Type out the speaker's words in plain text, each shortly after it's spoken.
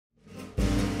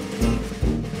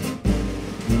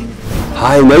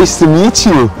Hi, nice to meet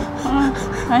you.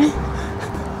 Hi.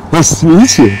 Nice to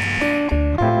meet you.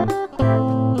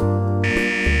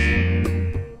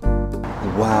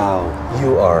 Wow,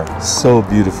 you are so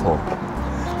beautiful.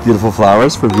 Beautiful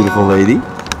flowers for a beautiful lady.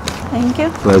 Thank you.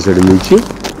 Pleasure to meet you.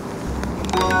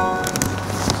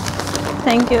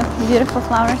 Thank you. Beautiful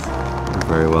flowers. You're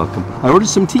very welcome. I ordered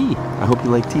some tea. I hope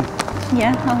you like tea.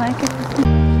 Yeah, I like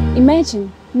it.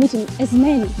 Imagine meeting as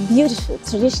many beautiful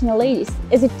traditional ladies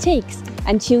as it takes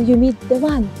until you meet the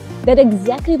one. That's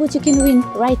exactly what you can win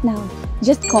right now.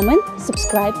 Just comment,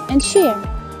 subscribe and share.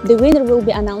 The winner will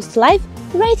be announced live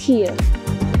right here.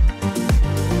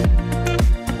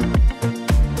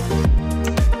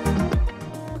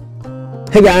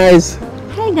 Hey guys!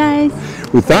 Hey guys.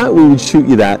 We thought we would shoot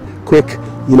you that quick,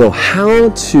 how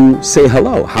to say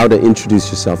hello, how to introduce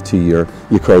yourself to your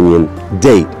Ukrainian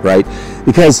date, right?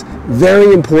 Because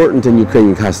very important in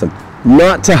Ukrainian custom,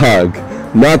 not to hug,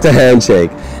 not to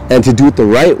handshake, and to do it the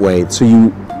right way so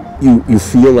you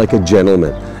feel like a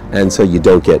gentleman and so you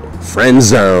don't get friend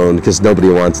zoned because nobody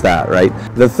wants that, right?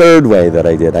 The third way that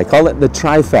I did, I call it the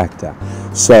trifecta.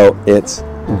 So it's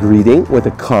greeting with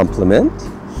a compliment,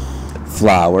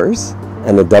 flowers,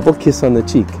 and a double kiss on the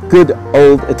cheek. Good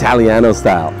old Italiano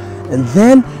style. And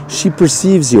then she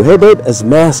perceives you, hey babe, as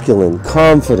masculine,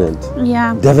 confident,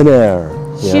 Yeah. debonair.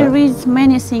 She reads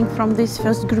many things from this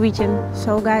first greeting.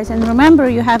 So guys, and remember,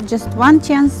 you have just one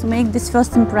chance to make this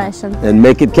first impression. And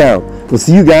make it count. We'll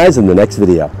see you guys in the next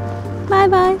video. Bye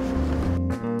bye.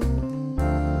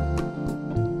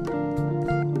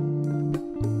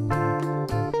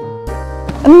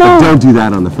 But No. don't do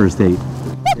that on the first date.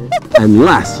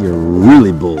 Unless you're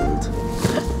really bold.